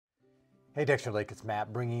Hey Dexter Lake, it's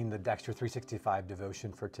Matt bringing the Dexter 365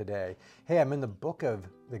 devotion for today. Hey, I'm in the book of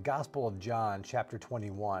the Gospel of John, chapter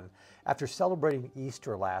 21. After celebrating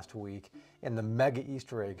Easter last week and the mega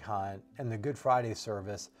Easter egg hunt and the Good Friday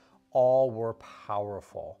service, all were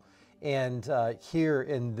powerful. And here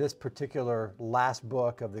in this particular last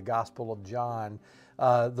book of the Gospel of John,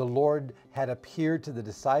 the Lord had appeared to the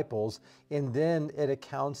disciples, and then it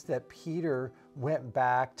accounts that Peter went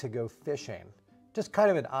back to go fishing. Just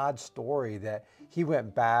kind of an odd story that he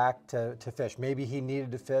went back to fish. Maybe he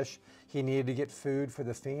needed to fish. He needed to get food for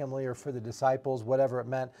the family or for the disciples, whatever it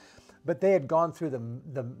meant. But they had gone through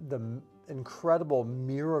the incredible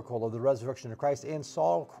miracle of the resurrection of Christ and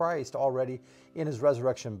saw Christ already in his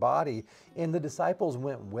resurrection body. And the disciples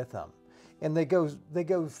went with him. And they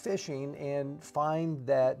go fishing and find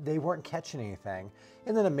that they weren't catching anything.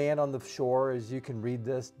 And then a man on the shore, as you can read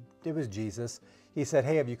this, it was Jesus. He said,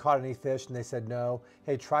 "Hey, have you caught any fish?" And they said, "No."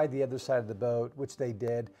 "Hey, try the other side of the boat," which they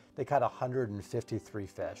did. They caught 153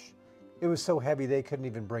 fish. It was so heavy they couldn't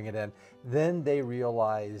even bring it in. Then they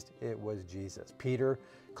realized it was Jesus. Peter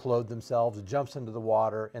clothed themselves, jumps into the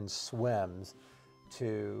water, and swims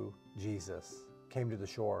to Jesus, came to the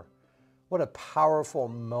shore. What a powerful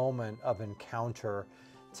moment of encounter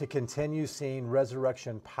to continue seeing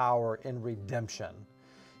resurrection power in redemption.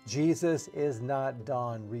 Jesus is not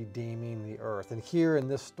done redeeming the earth. And here in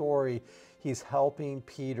this story, he's helping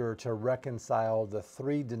Peter to reconcile the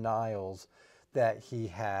 3 denials that he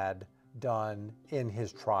had done in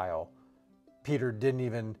his trial. Peter didn't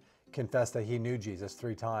even confess that he knew Jesus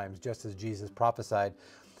 3 times, just as Jesus prophesied.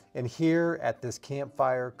 And here at this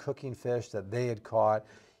campfire cooking fish that they had caught,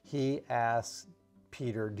 he asks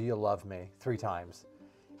Peter, "Do you love me?" 3 times.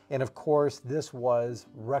 And of course, this was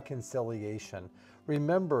reconciliation.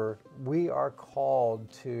 Remember, we are called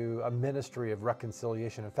to a ministry of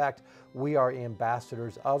reconciliation. In fact, we are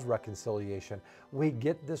ambassadors of reconciliation. We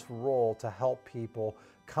get this role to help people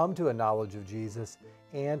come to a knowledge of Jesus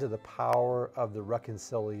and to the power of the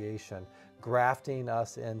reconciliation, grafting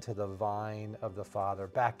us into the vine of the Father,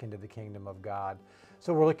 back into the kingdom of God.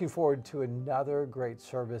 So we're looking forward to another great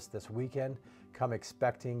service this weekend. Come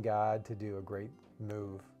expecting God to do a great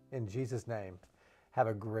move. In Jesus' name, have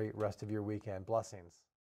a great rest of your weekend. Blessings.